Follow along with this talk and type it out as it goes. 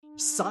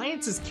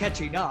science is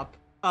catching up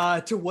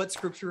to what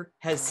scripture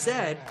has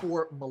said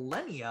for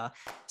millennia.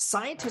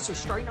 Scientists are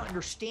starting to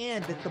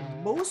understand that the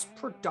most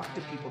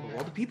productive people in the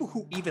world, the people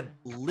who even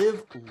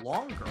live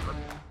longer,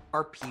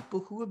 are people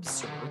who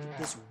observe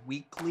this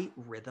weekly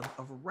rhythm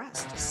of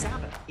rest,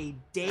 Sabbath, a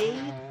day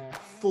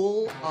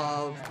full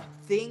of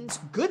things,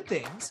 good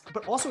things,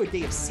 but also a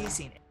day of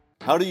ceasing.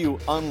 How do you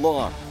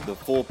unlock the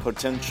full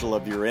potential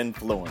of your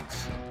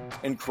influence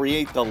and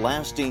create the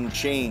lasting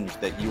change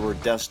that you were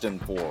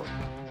destined for?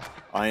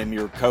 I am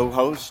your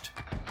co-host,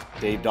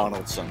 Dave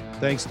Donaldson.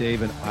 Thanks,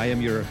 Dave, and I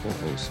am your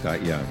co-host,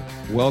 Scott Young.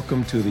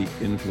 Welcome to the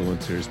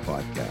Influencers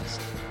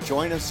Podcast.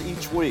 Join us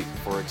each week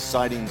for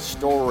exciting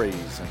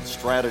stories and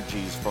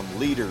strategies from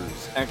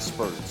leaders,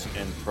 experts,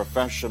 and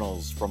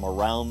professionals from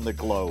around the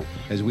globe,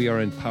 as we are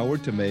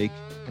empowered to make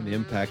an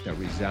impact that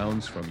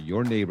resounds from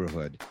your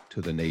neighborhood to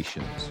the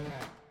nations.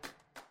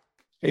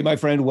 Hey, my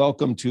friend,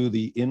 welcome to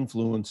the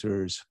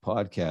Influencers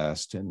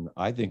Podcast. And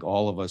I think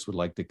all of us would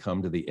like to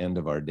come to the end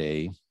of our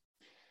day,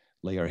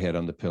 lay our head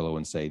on the pillow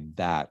and say,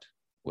 that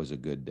was a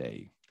good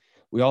day.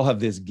 We all have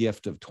this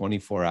gift of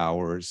 24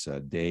 hours a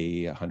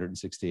day,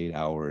 168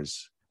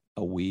 hours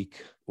a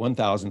week,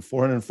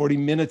 1,440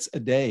 minutes a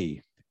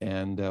day.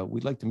 And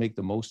we'd like to make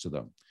the most of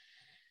them.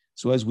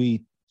 So as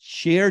we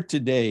share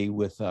today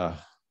with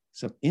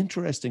some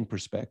interesting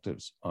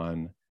perspectives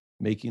on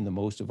making the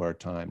most of our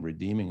time,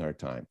 redeeming our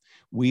time,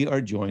 we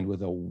are joined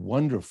with a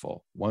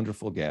wonderful,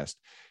 wonderful guest.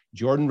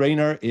 Jordan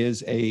Raynor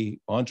is an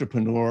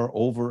entrepreneur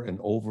over and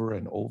over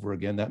and over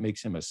again. That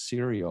makes him a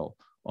serial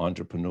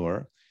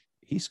entrepreneur.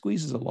 He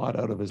squeezes a lot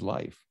out of his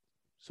life.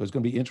 So it's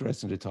going to be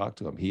interesting to talk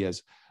to him. He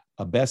is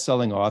a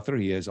best-selling author.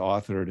 He has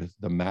authored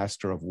The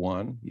Master of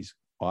One. He's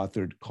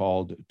authored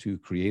Called to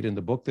Create, in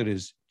the book that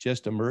is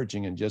just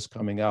emerging and just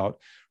coming out,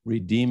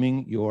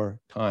 Redeeming Your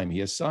Time. He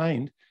has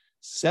signed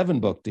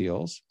 7 book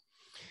deals.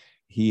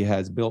 He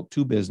has built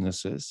 2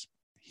 businesses.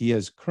 He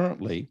is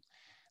currently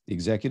the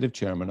executive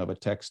chairman of a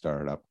tech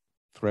startup,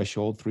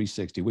 Threshold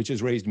 360, which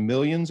has raised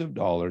millions of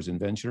dollars in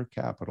venture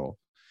capital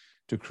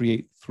to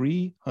create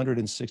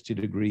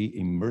 360-degree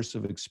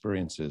immersive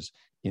experiences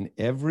in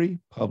every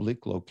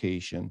public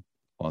location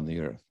on the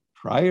earth.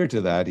 Prior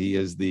to that, he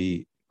is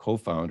the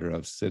co-founder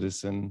of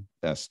Citizen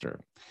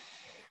Investor,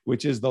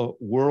 which is the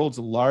world's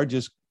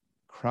largest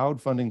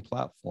crowdfunding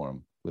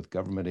platform with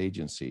government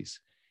agencies.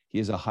 He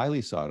is a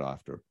highly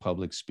sought-after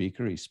public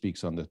speaker. He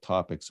speaks on the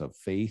topics of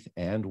faith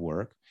and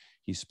work.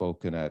 He's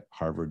spoken at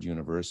Harvard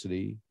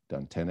University,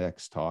 done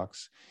 10X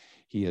talks.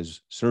 He has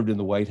served in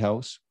the White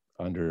House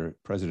under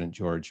President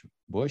George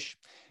Bush,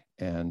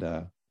 and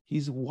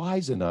he's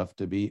wise enough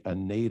to be a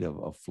native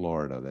of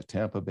Florida, the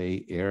Tampa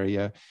Bay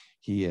area.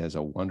 He has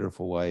a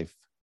wonderful wife,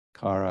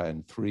 Cara,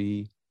 and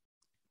 3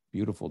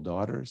 beautiful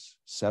daughters,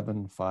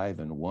 7, 5,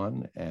 and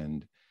 1.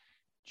 And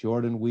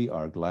Jordan, we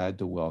are glad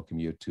to welcome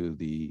you to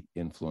the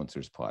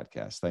Influencers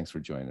Podcast. Thanks for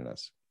joining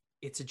us.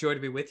 It's a joy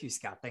to be with you,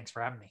 Scott. Thanks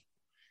for having me.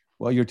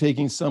 Well, you're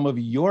taking some of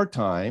your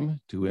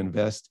time to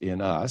invest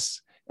in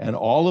us and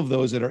all of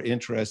those that are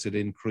interested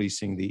in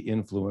increasing the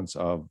influence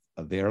of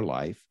their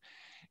life.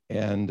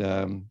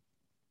 And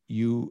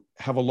you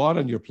have a lot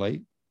on your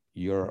plate.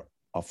 You're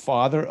a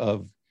father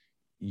of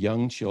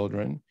young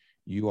children.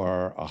 You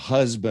are a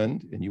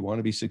husband, and you want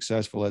to be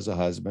successful as a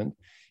husband.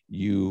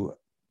 You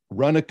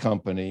run a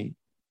company.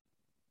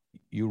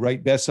 You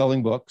write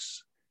best-selling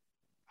books.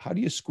 How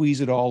do you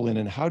squeeze it all in,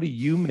 and how do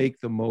you make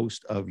the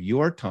most of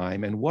your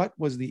time? And what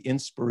was the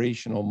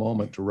inspirational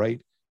moment to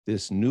write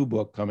this new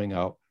book coming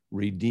out,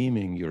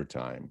 Redeeming Your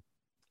Time?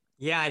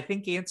 Yeah, I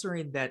think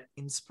answering that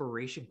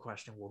inspiration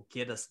question will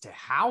get us to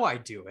how I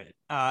do it.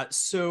 I've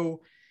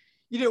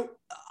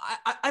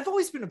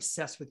always been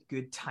obsessed with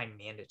good time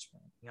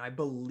management. I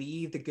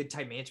believe that good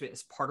time management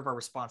is part of our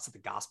response to the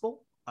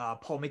gospel.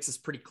 Paul makes this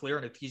pretty clear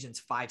in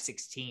Ephesians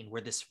 5:16,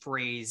 where this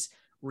phrase,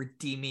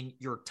 redeeming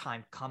your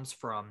time, comes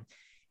from.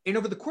 And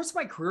over the course of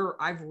my career,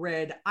 I've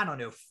read,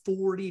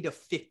 40 to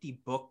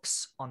 50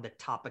 books on the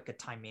topic of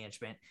time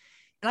management.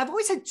 And I've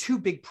always had 2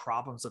 big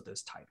problems with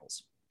those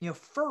titles.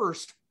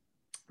 First,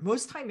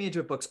 most time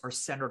management books are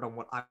centered on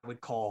what I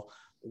would call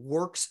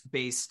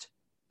works-based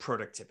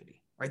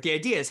productivity, right? The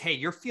idea is, hey,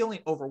 you're feeling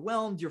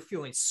overwhelmed, you're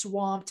feeling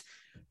swamped,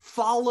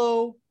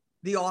 follow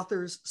the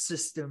author's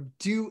system,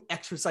 do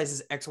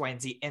exercises X, Y,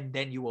 and Z, and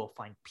then you will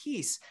find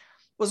peace.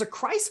 Well, as a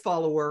Christ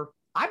follower,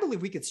 I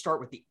believe we could start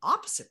with the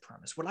opposite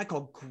premise, what I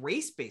call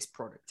grace-based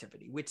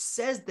productivity, which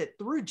says that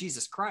through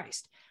Jesus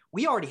Christ,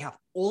 we already have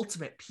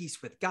ultimate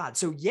peace with God.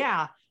 So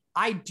yeah,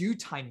 I do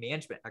time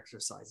management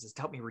exercises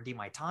to help me redeem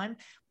my time,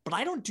 but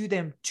I don't do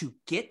them to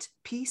get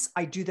peace.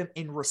 I do them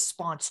in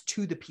response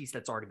to the peace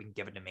that's already been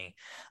given to me.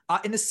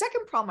 And the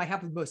second problem I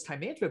have with most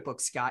time management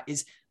books, Scott,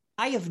 is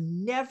I have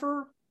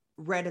never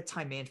read a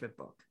time management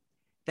book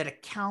that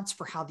accounts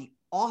for how the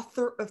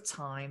author of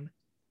time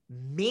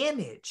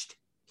managed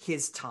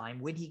his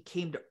time when he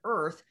came to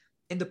earth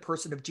in the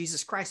person of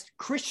Jesus Christ.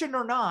 Christian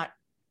or not,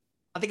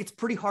 I think it's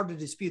pretty hard to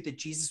dispute that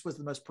Jesus was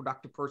the most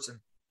productive person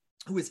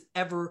who has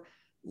ever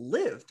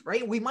lived,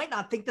 right? We might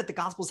not think that the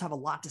Gospels have a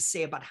lot to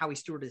say about how he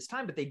stewarded his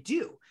time, but they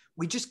do.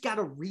 We just got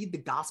to read the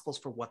Gospels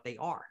for what they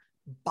are,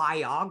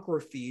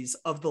 biographies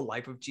of the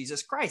life of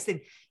Jesus Christ.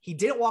 And he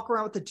didn't walk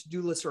around with a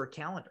to-do list or a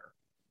calendar,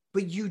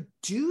 but you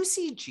do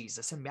see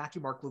Jesus in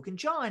Matthew, Mark, Luke, and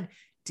John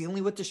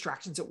dealing with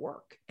distractions at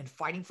work and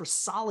fighting for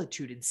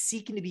solitude and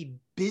seeking to be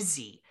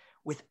busy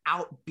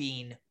without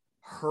being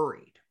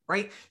hurried,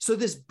 right? So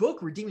this book,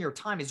 Redeeming Your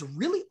Time, is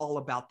really all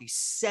about these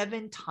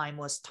 7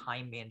 timeless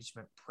time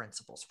management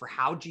principles for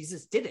how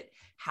Jesus did it,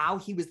 how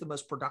he was the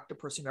most productive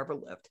person who ever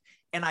lived.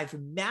 And I've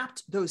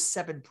mapped those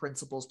 7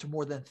 principles to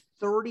more than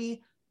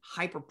 30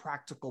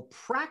 hyper-practical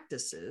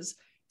practices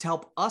to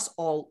help us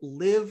all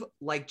live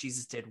like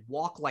Jesus did,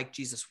 walk like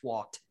Jesus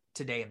walked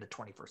today in the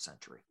 21st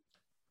century.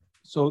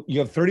 So you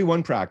have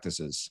 31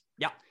 practices.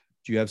 Yeah.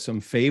 Do you have some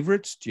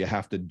favorites? Do you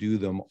have to do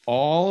them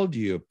all? Do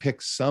you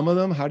pick some of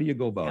them? How do you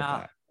go about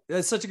that?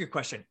 That's such a good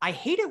question. I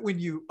hate it when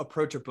you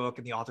approach a book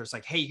and the author's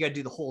like, hey, you got to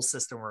do the whole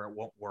system or it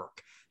won't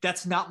work.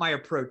 That's not my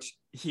approach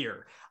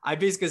here. I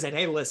basically said,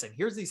 hey, listen,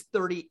 here's these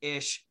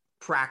 30-ish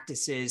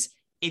practices.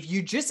 If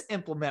you just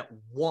implement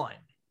one,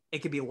 it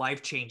could be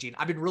life-changing.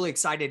 I've been really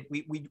excited.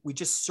 We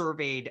just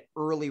surveyed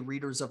early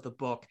readers of the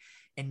book,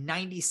 and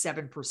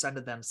 97%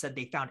 of them said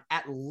they found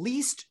at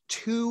least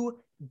 2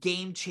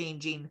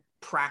 game-changing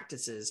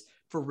practices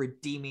for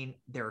redeeming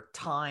their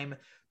time.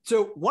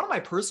 So one of my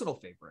personal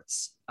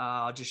favorites,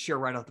 I'll just share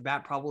right off the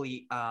bat,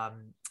 probably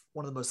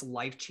one of the most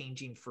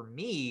life-changing for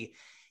me,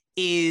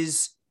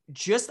 is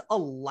just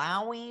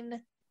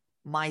allowing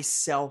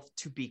myself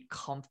to be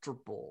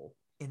comfortable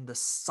in the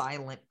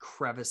silent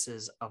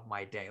crevices of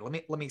my day. Let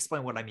me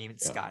explain what I mean,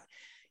 Scott.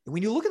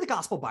 When you look at the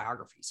gospel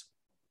biographies,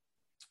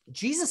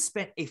 Jesus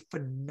spent a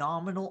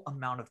phenomenal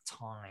amount of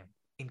time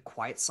in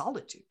quiet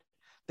solitude.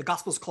 The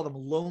Gospels call them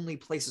lonely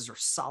places or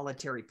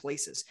solitary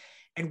places.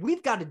 And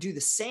we've got to do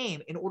the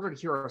same in order to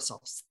hear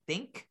ourselves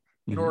think,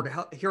 in order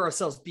to hear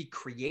ourselves be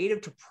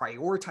creative, to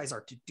prioritize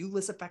our to-do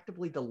list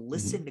effectively, to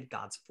listen to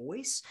God's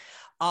voice.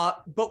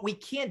 But we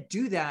can't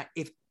do that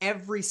if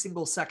every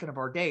single second of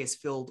our day is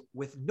filled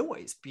with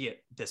noise, be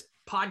it this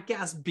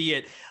podcast, be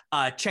it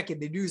checking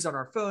the news on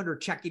our phone or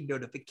checking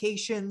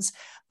notifications.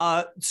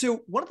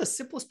 So one of the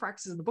simplest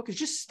practices in the book is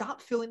just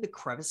stop filling the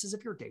crevices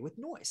of your day with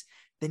noise.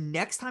 The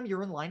next time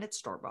you're in line at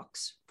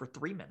Starbucks for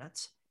 3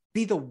 minutes,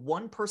 be the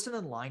one person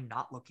in line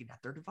not looking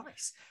at their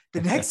device.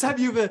 The next time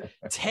you have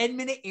a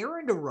 10-minute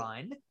errand to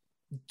run,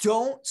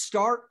 don't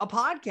start a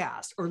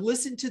podcast or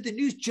listen to the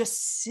news.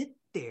 Just sit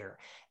there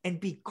and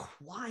be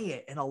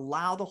quiet and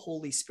allow the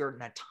Holy Spirit in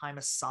that time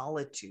of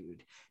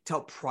solitude to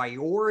help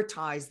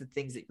prioritize the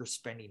things that you're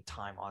spending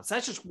time on. So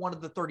that's just one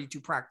of the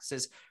 32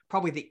 practices,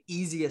 probably the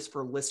easiest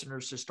for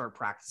listeners to start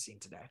practicing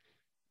today.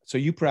 So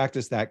you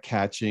practice that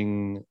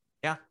catching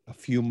a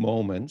few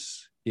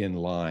moments in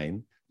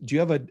line. Do you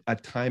have a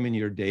time in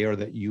your day or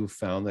that you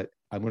found that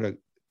I'm going to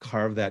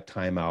carve that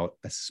time out,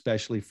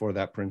 especially for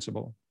that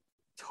principle?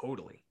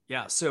 Totally.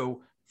 Yeah.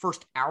 So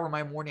first hour of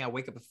my morning, I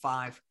wake up at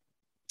 5.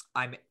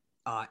 I'm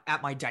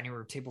at my dining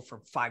room table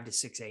from 5 to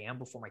 6 a.m.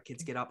 before my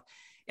kids get up.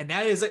 And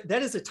that is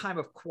a time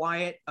of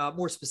quiet,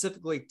 more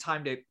specifically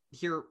time to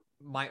hear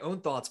my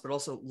own thoughts, but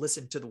also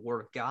listen to the word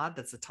of God.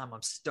 That's the time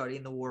I'm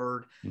studying the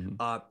word,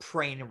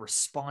 praying in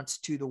response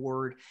to the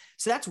word.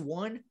 So that's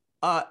one.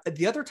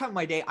 The other time of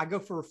my day, I go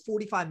for a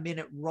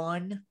 45-minute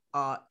run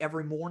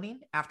every morning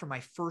after my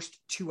first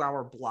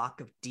 2-hour block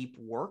of deep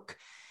work.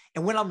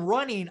 And when I'm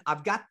running,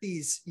 I've got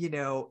these,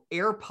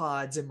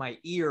 AirPods in my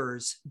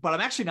ears, but I'm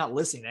actually not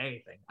listening to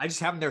anything. I just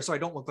have them there so I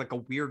don't look like a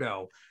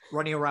weirdo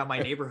running around my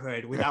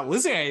neighborhood without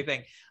listening to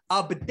anything.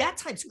 But that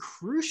time's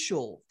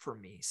crucial for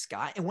me,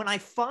 Scott. And when I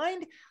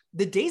find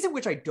the days in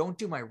which I don't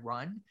do my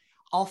run,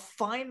 I'll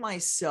find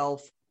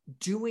myself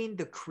doing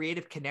the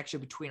creative connection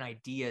between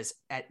ideas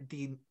at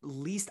the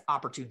least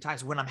opportune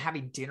times. When I'm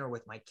having dinner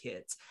with my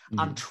kids,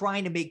 I'm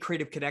trying to make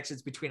creative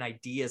connections between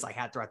ideas I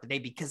had throughout the day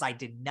because I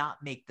did not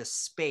make the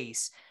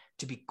space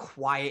to be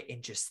quiet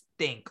and just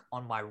think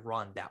on my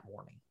run that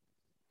morning.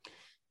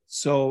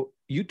 So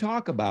you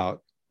talk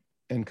about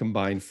and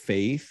combine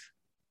faith,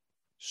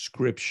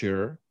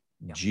 scripture,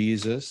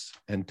 Jesus,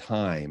 and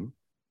time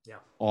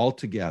all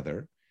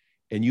together.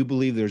 And you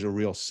believe there's a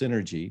real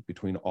synergy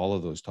between all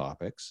of those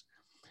topics.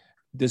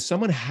 Does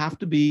someone have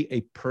to be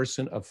a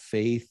person of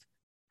faith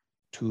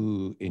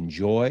to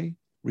enjoy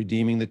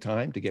redeeming the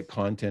time, to get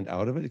content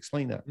out of it?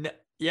 Explain that. No,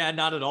 yeah,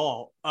 not at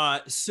all.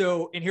 And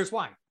here's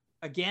why.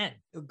 Again,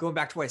 going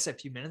back to what I said a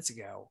few minutes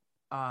ago,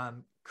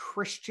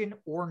 Christian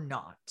or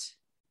not,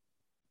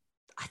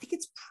 I think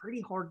it's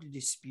pretty hard to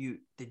dispute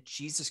that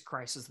Jesus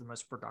Christ is the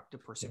most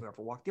productive person who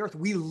ever walked the earth.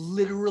 We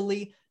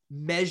literally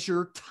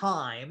measure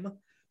time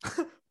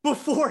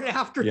before and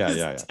after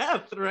his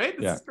death, right?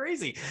 This is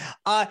crazy.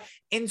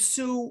 And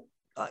so,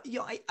 I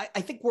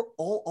think we're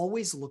all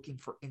always looking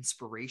for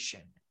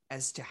inspiration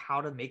as to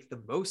how to make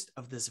the most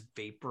of this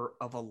vapor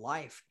of a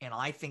life. And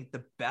I think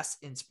the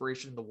best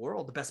inspiration in the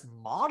world, the best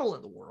model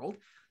in the world,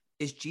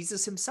 is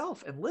Jesus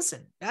himself. And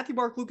listen, Matthew,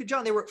 Mark, Luke, and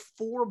John, they wrote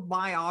 4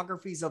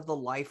 biographies of the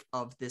life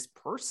of this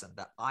person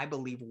that I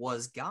believe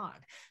was God.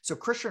 So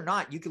Christian or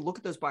not, you can look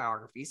at those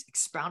biographies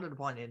expounded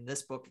upon in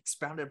this book,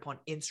 expounded upon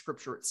in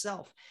scripture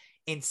itself,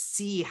 and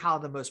see how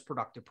the most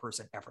productive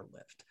person ever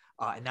lived.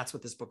 And that's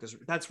what this book is.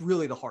 That's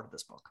really the heart of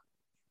this book.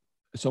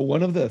 So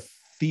one of the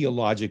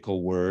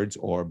theological words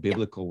or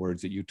biblical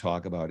words that you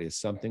talk about is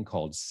something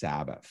called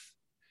Sabbath.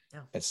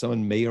 Yeah. And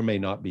someone may or may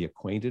not be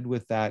acquainted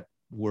with that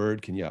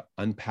word. Can you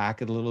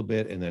unpack it a little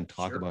bit and then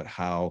talk about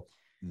how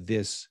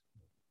this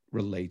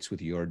relates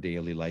with your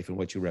daily life and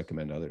what you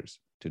recommend others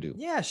to do?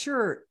 Yeah,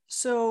 sure.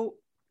 So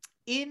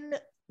in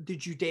the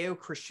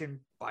Judeo-Christian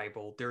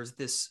Bible, there's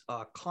this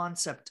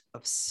concept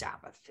of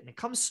Sabbath, and it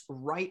comes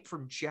right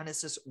from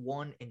Genesis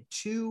 1 and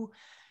 2.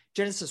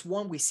 Genesis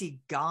 1, we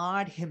see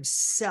God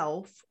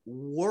himself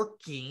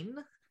working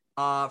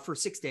for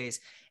 6 days,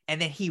 and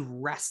then he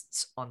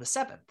rests on the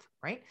 7th,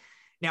 right?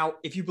 Now,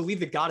 if you believe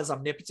that God is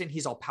omnipotent,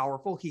 he's all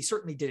powerful, he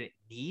certainly didn't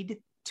need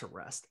to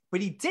rest,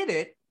 but he did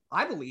it,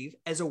 I believe,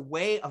 as a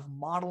way of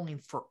modeling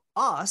for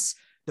us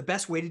the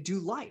best way to do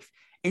life.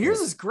 And here's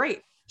what's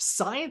great.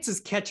 Science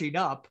is catching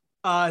up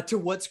to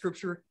what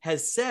scripture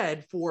has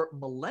said for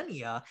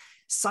millennia.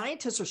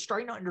 Scientists are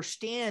starting to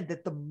understand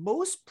that the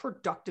most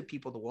productive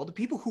people in the world, the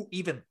people who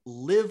even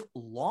live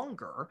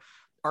longer,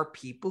 are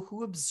people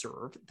who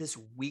observe this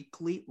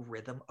weekly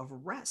rhythm of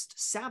rest,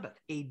 Sabbath,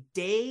 a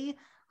day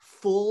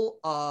full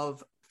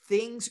of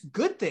things,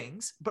 good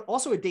things, but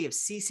also a day of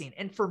ceasing.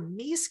 And for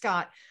me,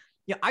 Scott,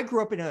 I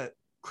grew up in a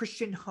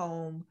Christian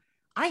home.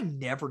 I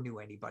never knew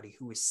anybody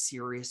who was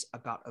serious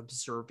about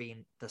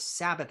observing the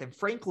Sabbath. And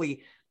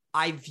frankly,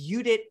 I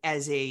viewed it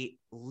as a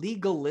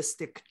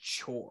legalistic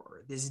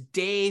chore, this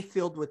day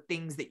filled with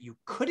things that you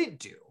couldn't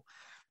do,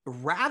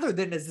 rather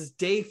than as this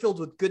day filled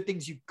with good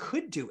things you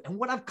could do. And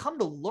what I've come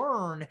to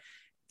learn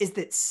is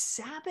that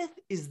Sabbath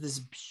is this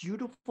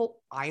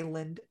beautiful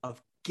island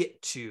of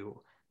get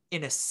to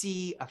in a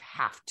sea of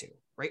have to,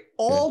 right?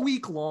 All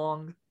week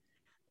long,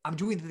 I'm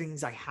doing the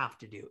things I have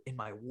to do in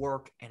my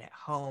work and at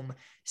home.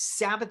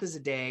 Sabbath is a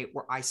day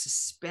where I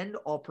suspend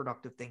all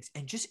productive things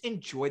and just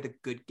enjoy the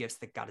good gifts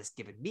that God has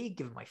given me,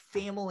 given my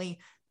family,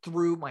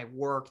 through my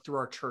work, through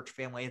our church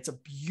family. It's a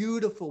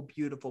beautiful,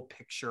 beautiful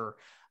picture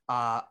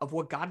of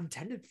what God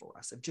intended for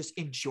us, of just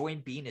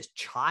enjoying being his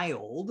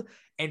child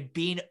and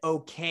being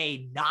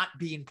okay not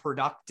being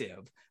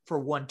productive for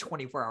one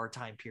 24-hour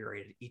time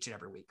period each and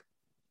every week.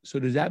 So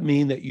does that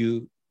mean that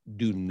you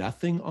do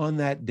nothing on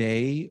that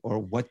day, or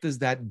what does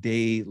that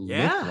day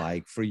look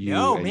like for you?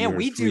 No, and man, your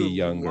we 3 do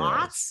young lots.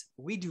 girls?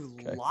 We do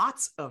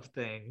lots of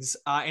things,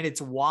 and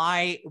it's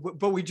why.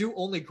 But we do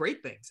only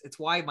great things. It's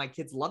why my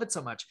kids love it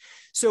so much.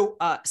 So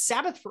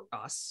Sabbath for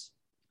us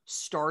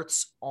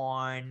starts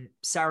on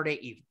Saturday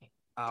evening.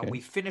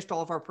 We finished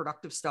all of our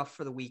productive stuff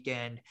for the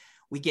weekend.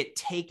 We get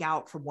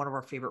takeout from one of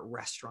our favorite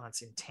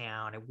restaurants in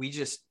town, and we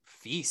just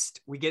feast.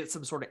 We get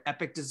some sort of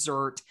epic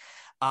dessert.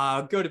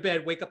 Go to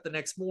bed, wake up the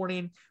next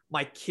morning.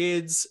 My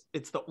kids,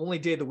 it's the only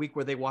day of the week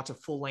where they watch a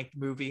full-length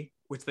movie,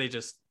 which they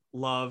just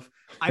love.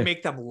 I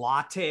make them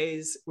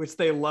lattes, which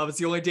they love. It's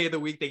the only day of the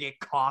week they get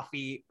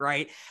coffee,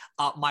 right?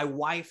 My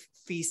wife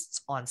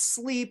feasts on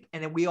sleep,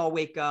 and then we all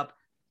wake up,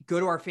 go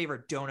to our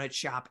favorite donut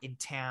shop in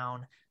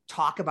town,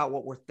 talk about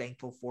what we're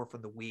thankful for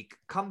from the week,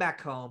 come back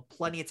home,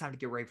 plenty of time to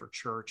get ready for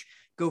church,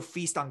 go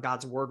feast on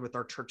God's word with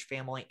our church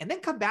family, and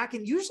then come back.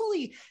 And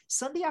usually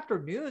Sunday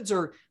afternoons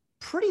are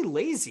pretty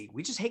lazy.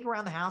 We just hang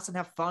around the house and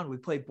have fun. We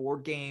play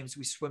board games.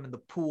 We swim in the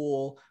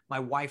pool. My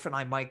wife and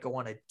I might go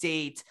on a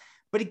date.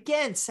 But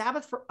again,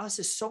 Sabbath for us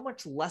is so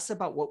much less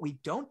about what we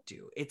don't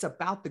do. It's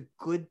about the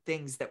good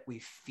things that we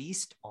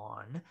feast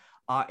on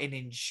and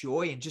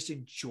enjoy, and just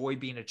enjoy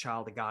being a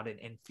child of God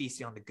and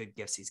feasting on the good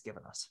gifts he's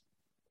given us.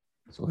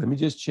 So let me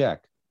just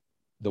check.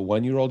 The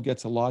 1-year-old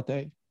gets a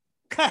latte?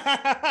 No,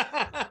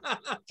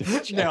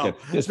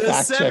 just the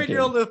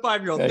 7-year-old and the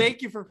 5-year-old.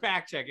 Thank you for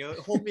fact checking.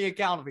 Hold me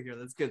accountable here.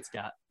 That's good,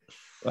 Scott.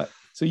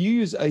 So you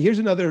use, here's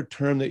another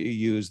term that you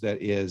use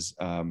that is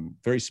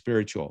very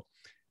spiritual: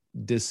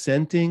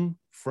 dissenting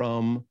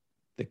from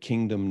the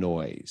kingdom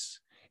noise,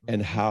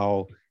 and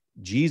how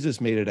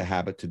Jesus made it a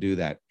habit to do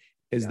that.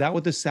 Is that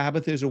what the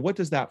Sabbath is, or what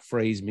does that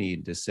phrase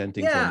mean,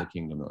 dissenting from the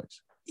kingdom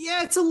noise?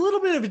 Yeah, it's a little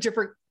bit of a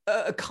different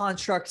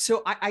construct.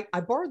 So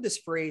I borrowed this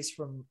phrase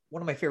from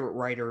one of my favorite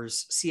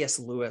writers, C.S.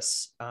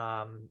 Lewis,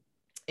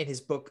 in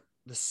his book,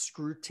 The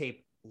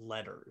Screwtape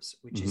Letters,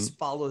 which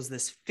follows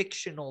this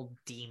fictional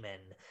demon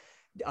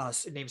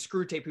named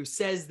Screwtape, who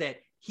says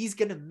that he's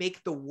going to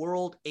make the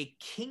world a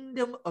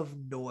kingdom of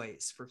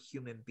noise for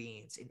human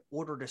beings in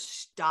order to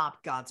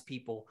stop God's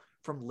people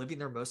from living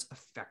their most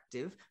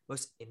effective,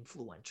 most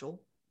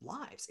influential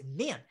lives. And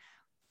man,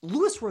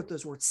 Lewis wrote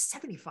those words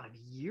 75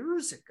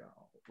 years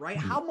ago, right?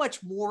 How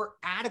much more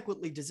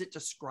adequately does it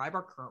describe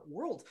our current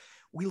world?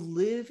 We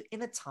live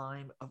in a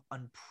time of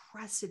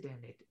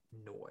unprecedented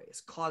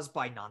noise caused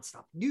by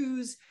nonstop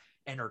news,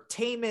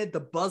 entertainment, the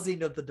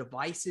buzzing of the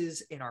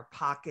devices in our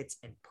pockets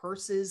and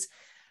purses.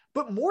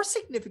 But more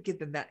significant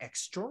than that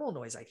external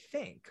noise, I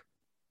think,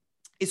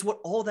 is what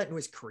all that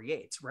noise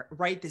creates,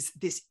 right?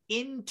 This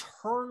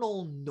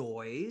internal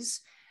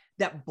noise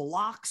that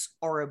blocks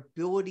our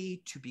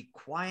ability to be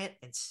quiet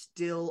and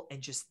still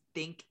and just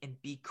think and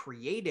be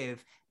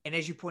creative. And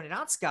as you pointed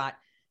out, Scott,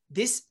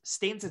 this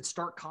stands in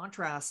stark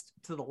contrast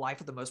to the life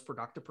of the most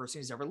productive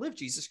person who's ever lived,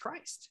 Jesus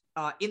Christ.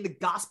 In the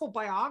gospel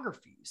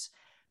biographies,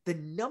 the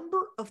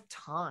number of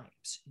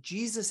times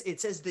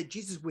it says that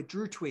Jesus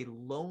withdrew to a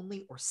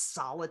lonely or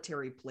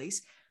solitary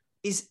place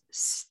is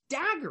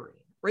staggering,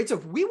 right? So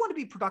if we want to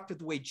be productive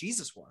the way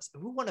Jesus was,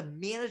 and we want to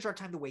manage our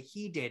time the way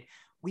he did,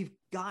 we've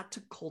got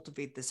to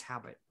cultivate this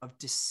habit of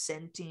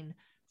dissenting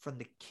from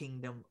the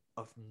kingdom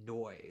of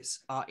noise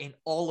in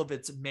all of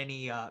its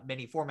many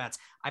formats.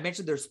 I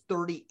mentioned there's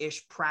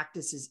 30-ish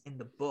practices in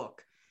the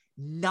book.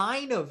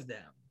 9 of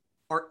them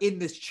are in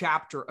this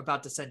chapter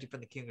about dissenting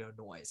from the kingdom of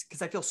noise,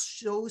 because I feel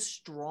so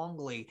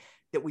strongly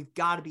that we've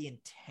got to be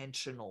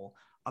intentional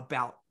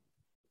about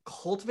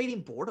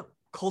cultivating boredom,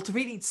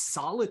 cultivating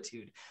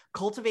solitude,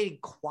 cultivating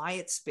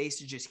quiet space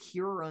to just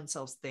hear our own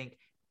selves think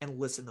and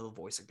listen to the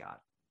voice of God.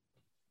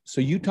 So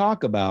you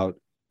talk about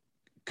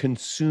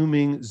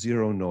consuming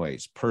zero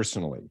noise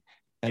personally,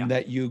 and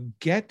that you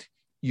get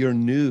your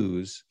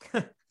news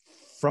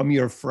from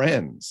your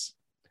friends.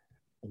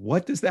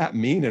 What does that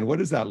mean? And what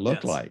does that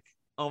look like?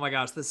 Oh my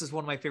gosh, this is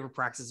one of my favorite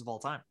practices of all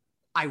time.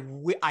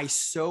 I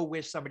so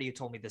wish somebody had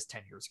told me this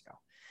 10 years ago.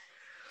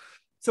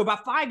 So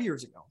about 5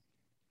 years ago,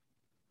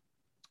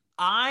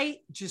 I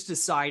just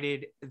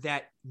decided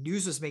that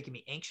news was making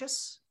me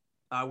anxious,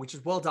 which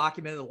is well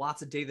documented.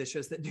 Lots of data that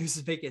shows that news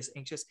is making us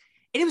anxious.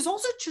 And it was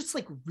also just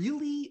like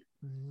really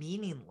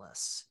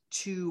meaningless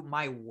to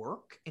my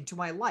work and to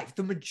my life.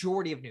 The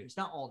majority of news,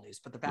 not all news,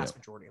 but the vast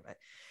majority of it.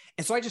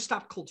 And so I just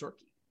stopped cold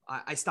turkey.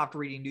 I stopped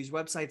reading news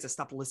websites. I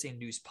stopped listening to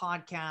news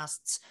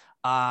podcasts.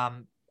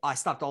 I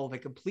stopped all of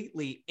it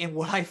completely. And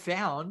what I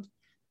found,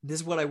 this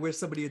is what I wish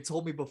somebody had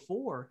told me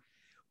before,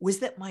 was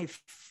that my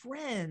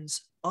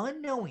friends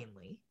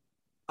unknowingly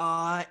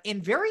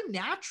and very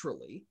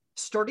naturally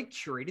started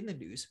curating the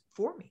news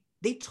for me.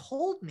 They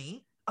told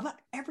me about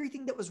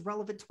everything that was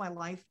relevant to my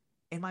life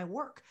and my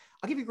work.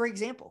 I'll give you a great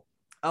example.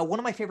 One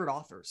of my favorite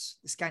authors,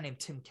 this guy named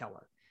Tim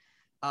Keller,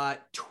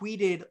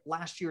 tweeted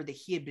last year that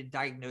he had been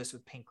diagnosed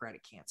with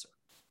pancreatic cancer,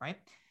 right?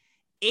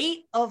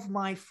 8 of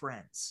my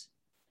friends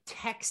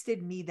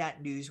texted me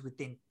that news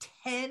within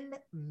 10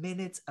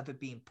 minutes of it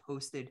being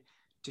posted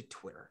to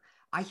Twitter.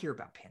 I hear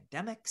about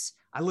pandemics.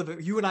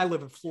 You and I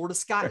live in Florida,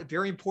 Scott.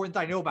 Very important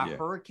that I know about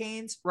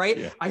hurricanes, right?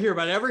 Yeah. I hear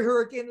about every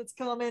hurricane that's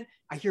coming.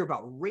 I hear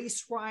about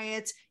race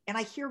riots, and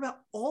I hear about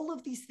all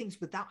of these things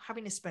without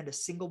having to spend a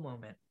single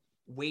moment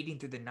wading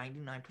through the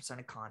 99%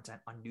 of content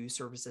on news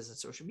services and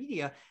social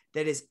media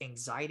that is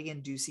anxiety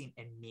inducing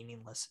and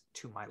meaningless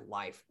to my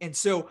life. And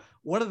so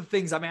one of the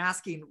things I'm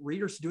asking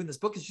readers to do in this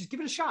book is just give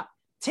it a shot.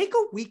 Take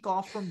a week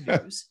off from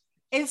news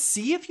and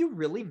see if you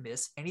really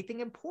miss anything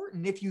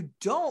important. If you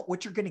don't,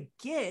 what you're going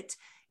to get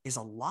is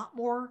a lot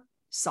more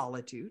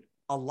solitude,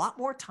 a lot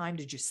more time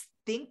to just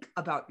think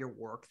about your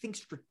work, think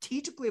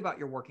strategically about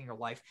your work in your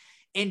life,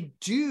 and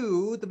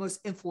do the most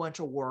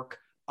influential work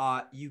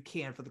you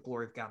can for the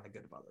glory of God and the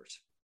good of others.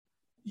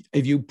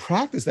 If you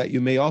practice that, you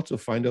may also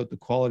find out the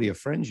quality of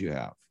friends you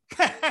have.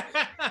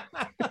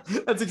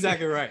 That's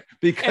exactly right.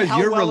 Because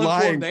you're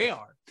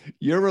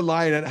You're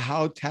relying on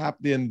how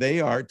tapped in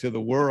they are to the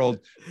world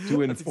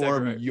to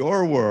inform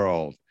your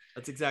world.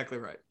 That's exactly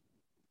right.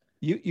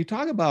 You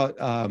talk about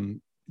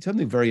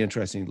something very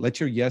interesting. Let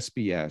your yes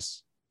be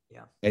yes,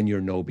 and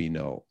your no be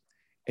no.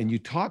 And you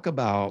talk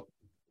about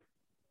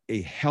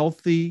a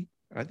healthy,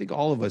 I think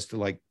all of us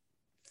to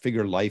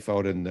figure life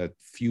out in the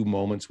few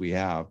moments we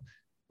have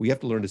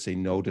to learn to say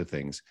no to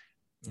things.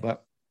 Yeah.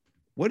 But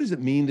what does it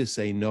mean to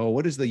say no?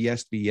 What does the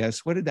yes be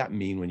yes? What did that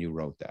mean when you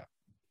wrote that?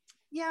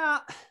 Yeah.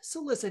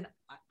 So listen,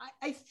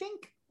 I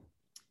think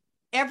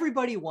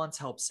everybody wants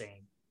help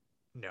saying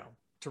no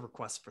to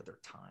requests for their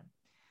time.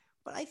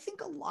 But I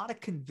think a lot of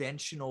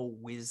conventional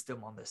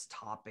wisdom on this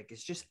topic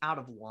is just out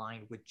of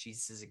line with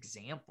Jesus'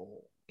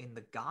 example in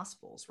the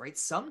Gospels, right?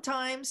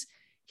 Sometimes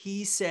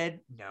he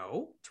said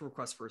no to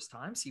requests for his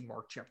time. See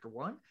Mark chapter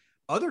 1.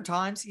 Other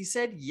times he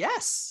said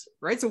yes,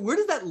 right? So where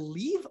does that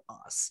leave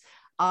us?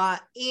 And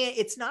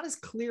it's not as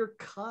clear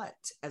cut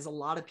as a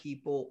lot of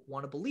people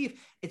want to believe.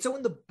 And so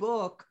in the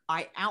book,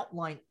 I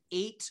outline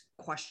 8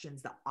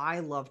 questions that I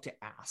love to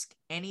ask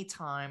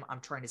anytime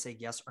I'm trying to say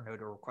yes or no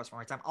to a request for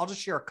my time. I'll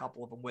just share a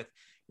couple of them with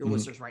your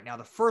listeners right now.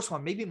 The first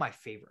one, maybe my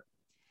favorite,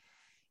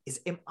 is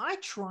am I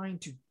trying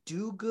to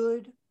do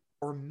good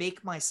or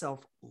make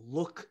myself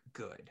look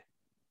good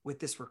with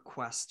this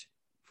request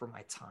for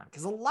my time?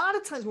 Because a lot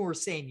of times when we're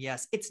saying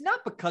yes, it's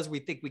not because we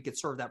think we could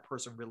serve that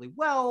person really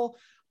well,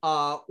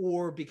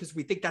 or because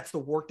we think that's the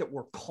work that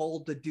we're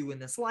called to do in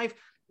this life.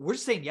 We're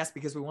just saying yes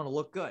because we want to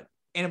look good.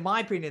 And in my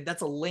opinion,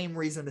 that's a lame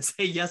reason to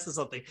say yes to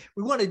something.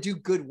 We want to do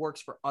good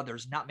works for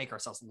others, not make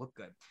ourselves look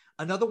good.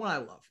 Another one I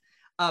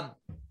love.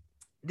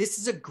 This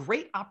is a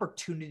great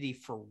opportunity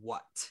for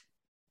what?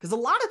 Because a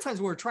lot of times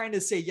when we're trying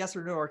to say yes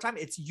or no to our time,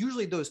 it's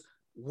usually those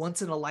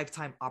once in a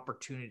lifetime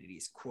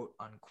opportunities, quote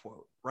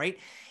unquote, right?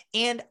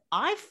 And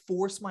I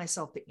force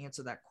myself to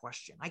answer that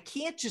question. I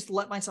can't just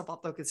let myself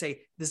off the hook and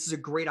say, this is a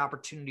great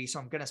opportunity, so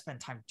I'm going to spend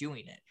time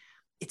doing it.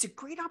 It's a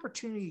great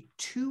opportunity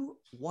to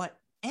what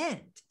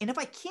end? And if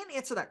I can't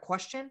answer that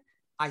question,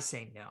 I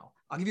say no.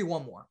 I'll give you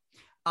one more.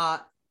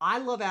 I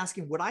love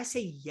asking, would I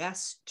say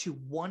yes to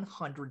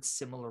 100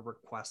 similar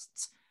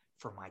requests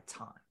for my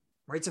time,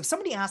 right? So if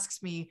somebody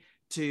asks me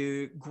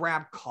to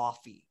grab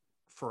coffee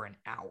for an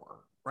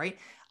hour, right?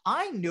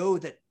 I know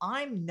that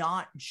I'm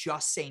not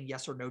just saying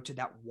yes or no to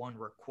that one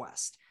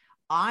request.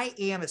 I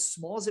am, as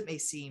small as it may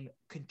seem,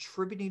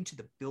 contributing to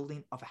the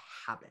building of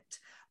a habit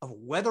of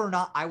whether or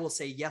not I will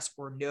say yes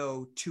or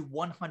no to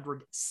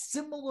 100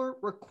 similar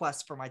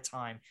requests for my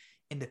time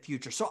in the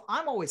future. So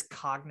I'm always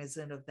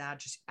cognizant of that,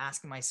 just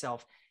asking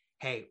myself,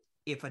 hey,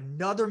 if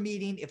another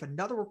meeting, if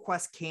another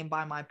request came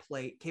by my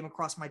plate, came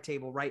across my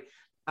table, right,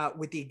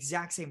 with the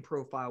exact same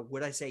profile,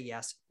 would I say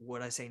yes?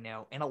 Would I say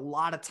no? And a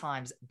lot of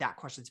times that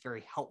question is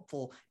very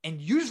helpful and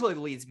usually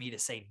leads me to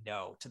say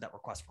no to that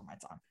request for my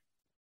time.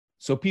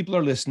 So people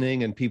are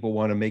listening and people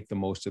want to make the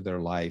most of their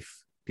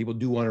life. People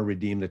do want to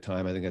redeem the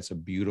time. I think that's a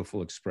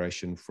beautiful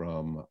expression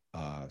from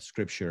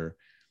scripture.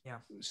 Yeah.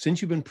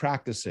 Since you've been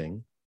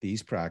practicing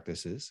these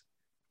practices,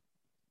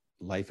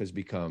 life has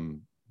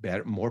become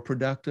better, more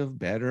productive,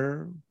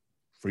 better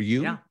for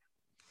you. Yeah.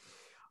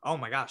 Oh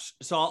my gosh.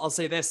 So I'll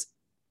say this.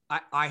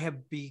 I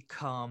have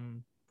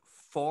become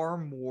far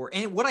more,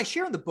 and what I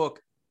share in the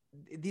book,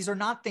 these are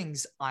not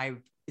things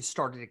I've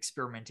started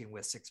experimenting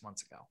with 6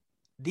 months ago.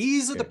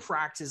 These are the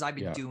practices I've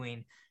been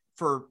doing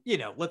for,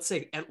 let's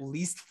say at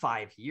least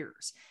 5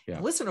 years. Yeah.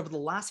 And listen, over the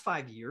last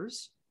 5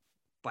 years,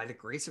 by the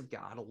grace of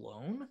God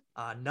alone,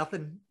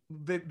 nothing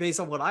based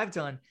on what I've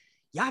done.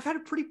 Yeah, I've had a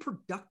pretty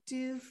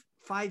productive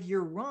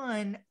 5-year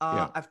run.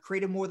 I've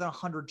created more than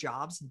 100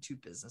 jobs in 2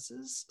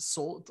 businesses,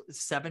 sold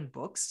 7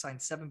 books,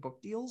 signed 7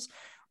 book deals,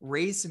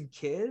 raised some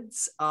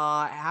kids,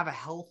 have a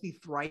healthy,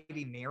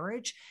 thriving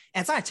marriage.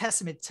 And it's not a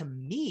testament to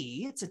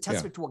me. It's a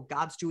testament to what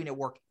God's doing at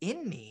work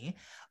in me.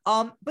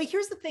 But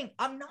here's the thing.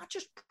 I'm not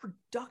just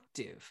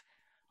productive.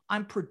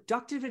 I'm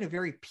productive in a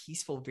very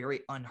peaceful,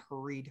 very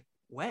unhurried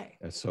way.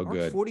 That's so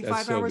good.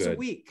 45 hours a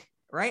week,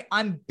 right?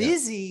 I'm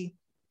busy.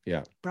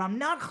 Yeah. But I'm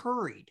not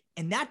hurried.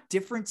 And that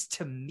difference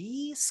to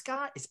me,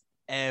 Scott, is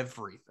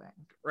everything,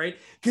 right?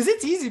 Because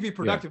it's easy to be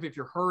productive if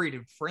you're hurried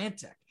and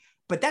frantic.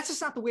 But that's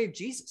just not the way of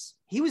Jesus.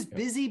 He was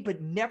busy,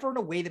 but never in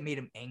a way that made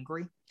him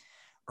angry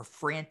or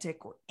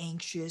frantic or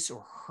anxious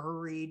or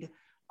hurried.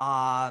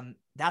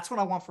 That's what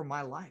I want for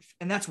my life.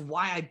 And that's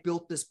why I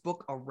built this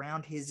book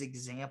around his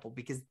example,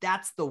 because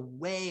that's the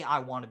way I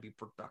want to be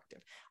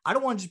productive. I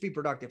don't want to just be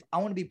productive. I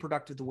want to be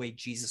productive the way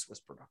Jesus was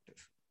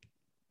productive.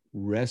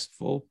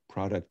 Restful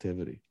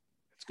productivity.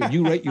 It's good.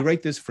 You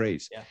write this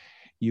phrase. Yeah.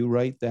 You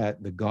write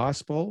that the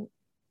gospel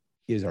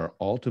is our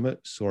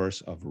ultimate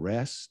source of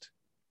rest.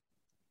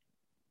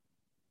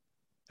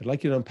 I'd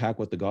like you to unpack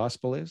what the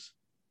gospel is,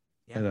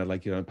 and I'd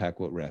like you to unpack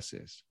what rest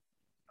is.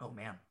 Oh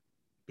man,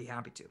 be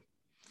happy to.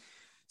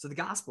 So the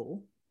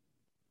gospel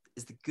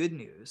is the good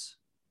news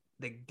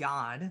that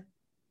God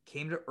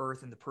came to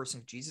earth in the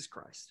person of Jesus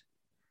Christ,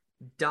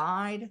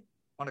 died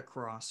on a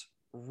cross,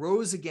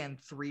 rose again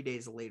 3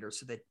 days later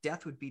so that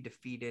death would be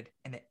defeated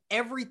and that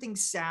everything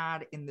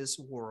sad in this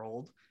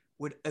world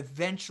would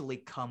eventually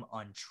come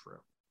untrue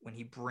when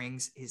he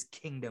brings his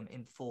kingdom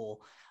in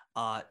full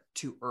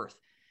to earth.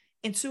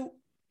 And so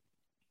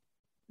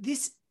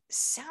this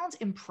sounds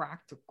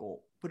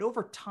impractical, but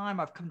over time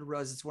I've come to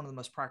realize it's one of the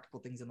most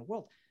practical things in the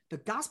world. The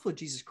gospel of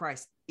Jesus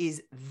Christ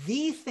is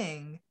the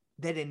thing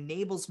that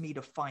enables me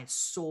to find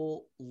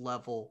soul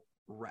level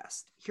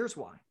rest. Here's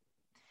why.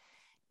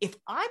 If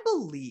I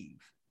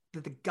believe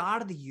that the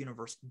God of the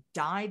universe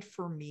died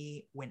for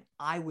me when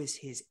I was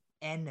his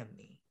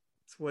enemy,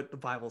 that's what the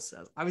Bible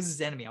says. I was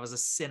his enemy. I was a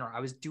sinner. I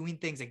was doing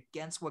things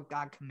against what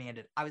God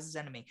commanded. I was his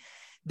enemy.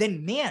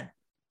 Then, man,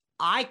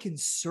 I can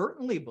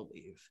certainly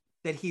believe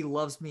that he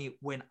loves me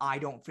when I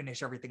don't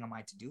finish everything on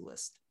my to-do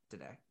list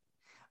today,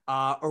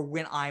 or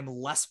when I'm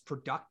less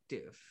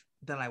productive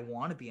than I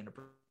want to be in a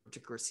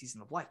particular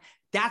season of life.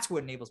 That's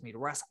what enables me to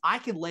rest. I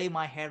can lay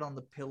my head on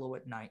the pillow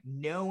at night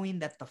knowing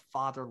that the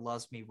Father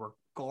loves me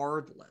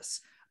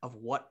regardless of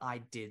what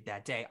I did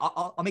that day.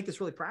 I'll make this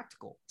really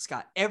practical,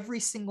 Scott. Every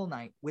single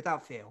night,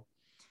 without fail,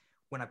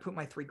 when I put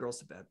my 3 girls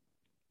to bed,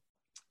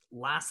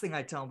 last thing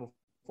I tell them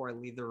before I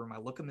leave the room, I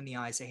look them in the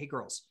eye, I say, hey,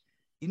 girls,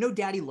 you know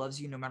daddy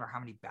loves you no matter how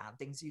many bad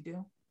things you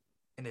do?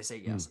 And they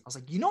say yes. I was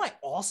like, you know I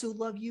also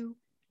love you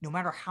no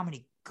matter how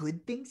many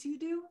good things you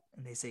do?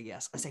 And they say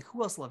yes. I say,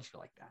 who else loves you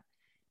like that?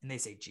 And they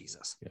say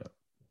Jesus. Yeah.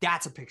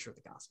 That's a picture of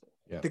the gospel.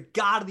 Yeah. The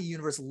God of the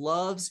universe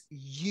loves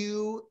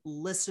you,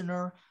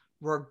 listener,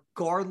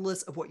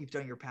 regardless of what you've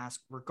done in your past,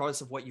 regardless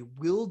of what you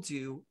will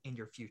do in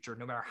your future,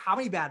 no matter how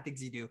many bad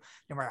things you do,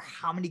 no matter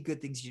how many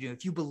good things you do.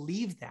 If you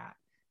believe that,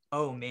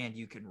 oh man,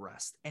 you can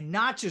rest. And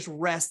not just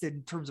rest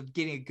in terms of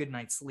getting a good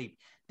night's sleep.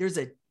 There's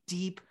a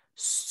deep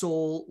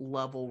soul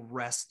level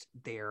rest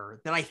there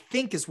that I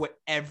think is what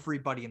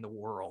everybody in the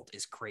world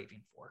is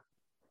craving for.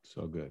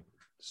 So good.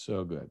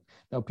 So good.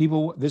 Now,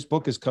 people, this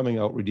book is coming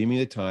out. Redeeming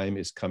the Time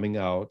is coming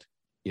out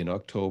in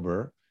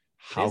October.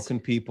 How can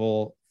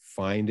people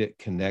find it,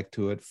 connect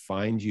to it,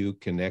 find you,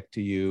 connect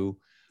to you?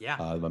 Yeah.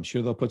 I'm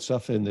sure they'll put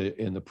stuff in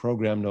the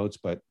program notes,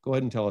 but go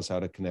ahead and tell us how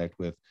to connect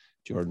with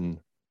Jordan.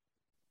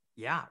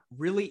 Yeah,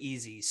 really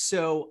easy.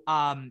 So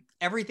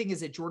everything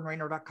is at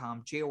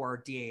jordanraynor.com,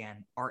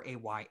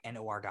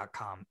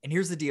 JORDANRAYNOR.com. And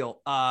here's the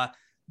deal.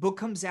 Book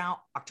comes out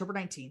October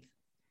 19th.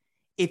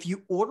 If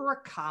you order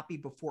a copy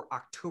before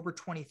October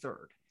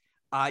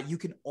 23rd, you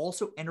can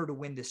also enter to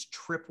win this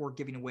trip we're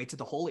giving away to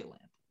the Holy Land.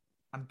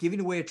 I'm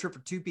giving away a trip for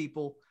 2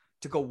 people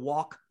to go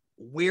walk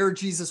where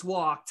Jesus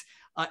walked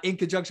in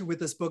conjunction with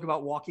this book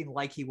about walking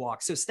like he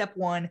walked. So step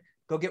 1,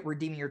 go get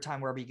Redeeming Your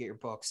Time wherever you get your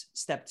books.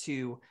 Step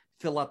 2,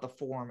 fill out the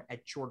form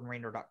at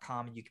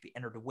jordanraynor.com and you can be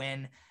entered to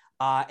win.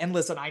 And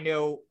listen, I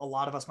know a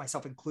lot of us,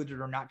 myself included,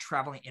 are not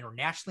traveling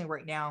internationally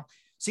right now.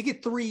 So you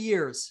get 3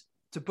 years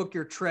to book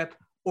your trip,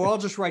 or I'll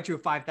just write you a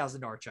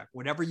 $5,000 check,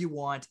 whatever you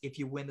want if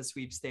you win the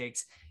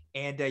sweepstakes.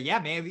 And yeah,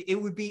 man,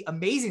 it would be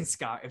amazing,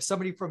 Scott, if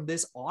somebody from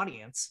this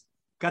audience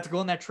got to go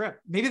on that trip.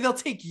 Maybe they'll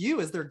take you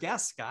as their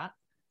guest, Scott.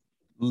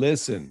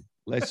 Listen,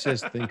 let's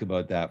just think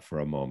about that for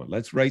a moment.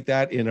 Let's write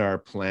that in our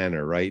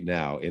planner right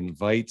now.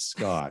 Invite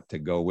Scott to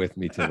go with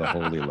me to the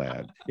Holy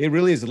Land. It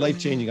really is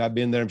life-changing. I've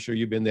been there. I'm sure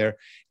you've been there.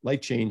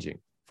 Life-changing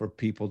for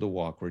people to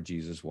walk where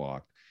Jesus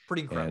walked.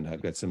 Pretty incredible. And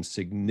I've got some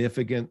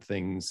significant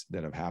things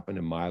that have happened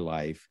in my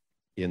life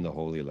in the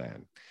Holy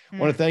Land. I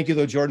want to thank you,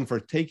 though, Jordan, for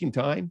taking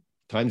time.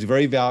 Time's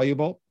very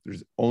valuable.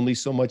 There's only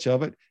so much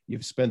of it.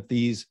 You've spent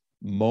these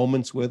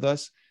moments with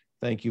us.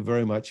 Thank you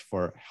very much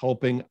for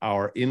helping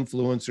our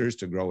influencers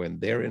to grow in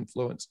their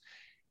influence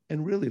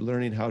and really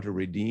learning how to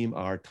redeem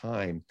our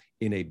time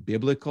in a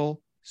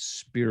biblical,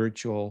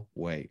 spiritual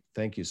way.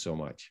 Thank you so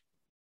much.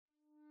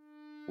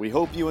 We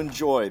hope you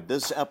enjoyed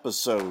this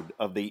episode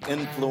of the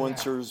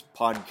Influencers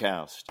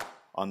Podcast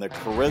on the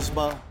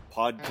Charisma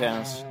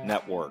Podcast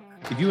Network.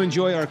 If you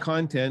enjoy our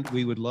content,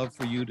 we would love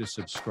for you to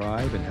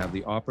subscribe and have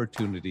the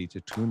opportunity to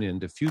tune in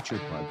to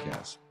future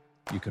podcasts.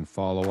 You can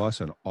follow us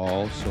on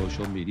all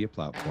social media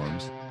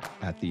platforms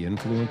at the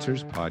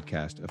Influencers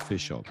Podcast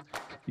Official.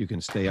 You can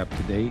stay up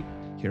to date,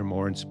 hear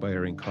more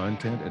inspiring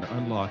content, and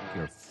unlock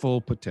your full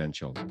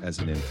potential as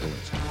an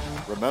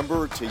influencer.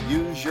 Remember to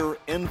use your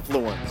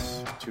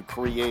influence to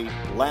create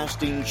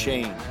lasting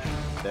change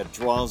that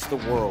draws the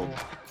world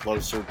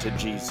closer to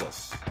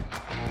Jesus.